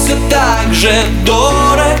мне все так же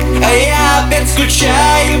дорог, а я опять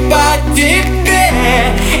скучаю по тебе.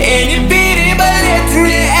 И не переболеть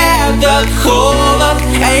мне этот холод,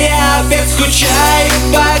 а я опять скучаю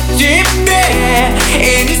по тебе.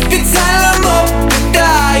 И не